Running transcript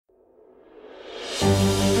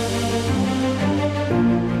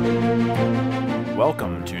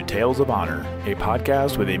Welcome to Tales of Honor, a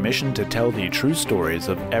podcast with a mission to tell the true stories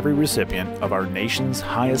of every recipient of our nation's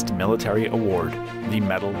highest military award, the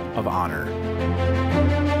Medal of Honor.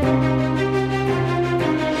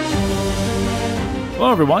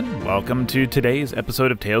 Hello everyone, welcome to today's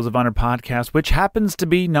episode of Tales of Honor podcast, which happens to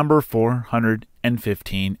be number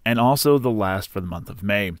 415 and also the last for the month of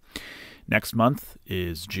May. Next month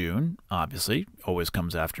is June, obviously, always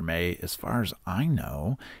comes after May as far as I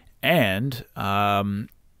know. And the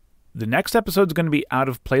next episode is going to be out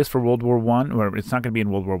of place for World War I, or it's not going to be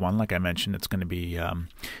in World War I, like I mentioned. It's going to be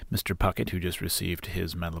Mr. Puckett, who just received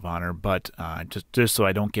his Medal of Honor, but just so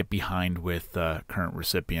I don't get behind with current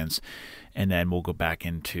recipients, and then we'll go back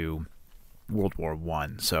into World War I.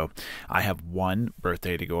 So I have one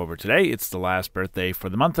birthday to go over today. It's the last birthday for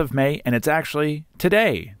the month of May, and it's actually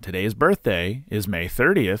today. Today's birthday is May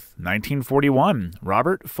 30th, 1941.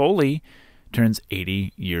 Robert Foley turns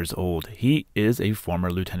 80 years old. He is a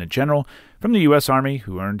former lieutenant general from the U.S. Army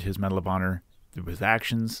who earned his Medal of Honor through his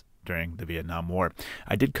actions during the Vietnam War.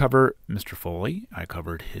 I did cover Mr. Foley. I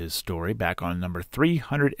covered his story back on number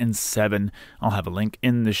 307. I'll have a link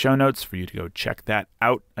in the show notes for you to go check that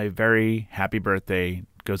out. A very happy birthday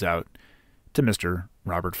goes out to Mr.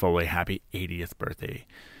 Robert Foley. Happy 80th birthday,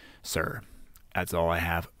 sir. That's all I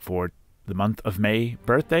have for the month of May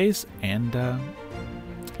birthdays, and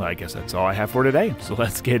well, I guess that's all I have for today. So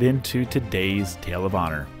let's get into today's Tale of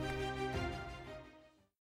Honor.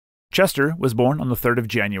 Chester was born on the 3rd of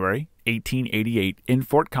January, 1888 in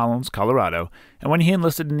Fort Collins, Colorado, and when he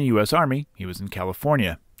enlisted in the U.S. Army, he was in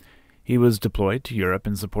California. He was deployed to Europe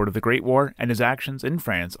in support of the Great War, and his actions in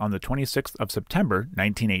France on the 26th of September,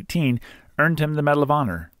 1918, earned him the Medal of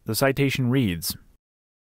Honor. The citation reads,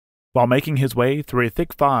 "While making his way through a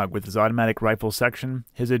thick fog with his automatic rifle section,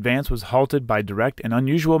 his advance was halted by direct and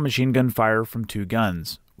unusual machine gun fire from 2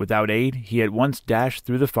 guns. Without aid, he at once dashed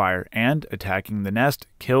through the fire and, attacking the nest,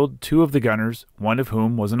 killed 2 of the gunners, one of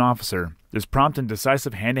whom was an officer. This prompt and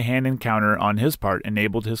decisive hand-to-hand encounter on his part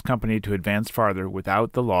enabled his company to advance farther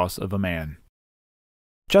without the loss of a man."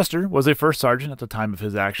 Chester was a first sergeant at the time of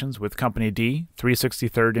his actions with Company D,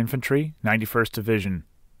 363rd Infantry, 91st Division.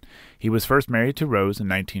 He was first married to Rose in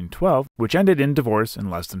 1912, which ended in divorce in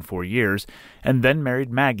less than 4 years, and then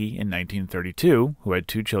married Maggie in 1932, who had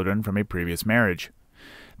 2 children from a previous marriage.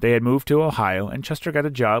 They had moved to Ohio, and Chester got a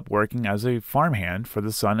job working as a farmhand for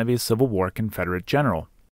the son of a Civil War Confederate general.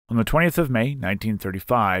 On the 20th of May,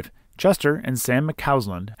 1935, Chester and Sam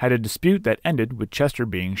McCausland had a dispute that ended with Chester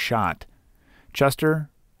being shot. Chester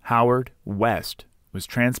Howard West was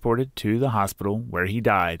transported to the hospital where he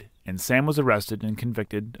died, and Sam was arrested and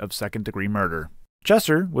convicted of second-degree murder.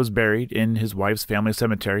 Chester was buried in his wife's family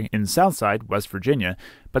cemetery in Southside, West Virginia,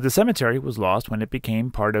 but the cemetery was lost when it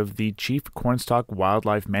became part of the Chief Cornstalk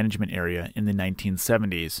Wildlife Management Area in the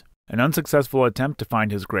 1970s. An unsuccessful attempt to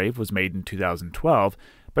find his grave was made in 2012,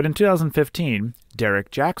 but in 2015,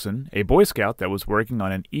 Derek Jackson, a Boy Scout that was working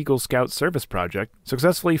on an Eagle Scout service project,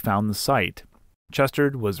 successfully found the site.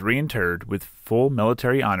 Chester was reinterred with full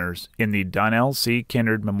military honors in the Donnell C.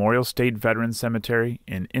 Kinnard Memorial State Veterans Cemetery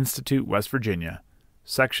in Institute, West Virginia.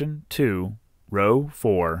 Section 2, Row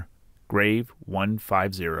 4, Grave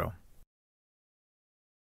 150.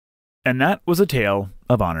 And that was a tale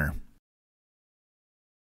of honor.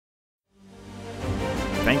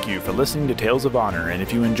 Thank you for listening to Tales of Honor, and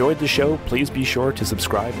if you enjoyed the show, please be sure to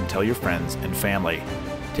subscribe and tell your friends and family.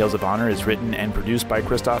 Tales of Honor is written and produced by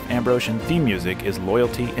Christoph Ambrosch, and theme music is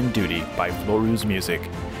Loyalty and Duty by Floruz Music.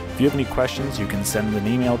 If you have any questions, you can send an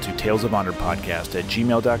email to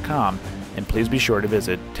talesofhonorpodcast@gmail.com, and please be sure to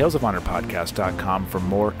visit talesofhonorpodcast.com for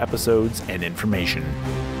more episodes and information.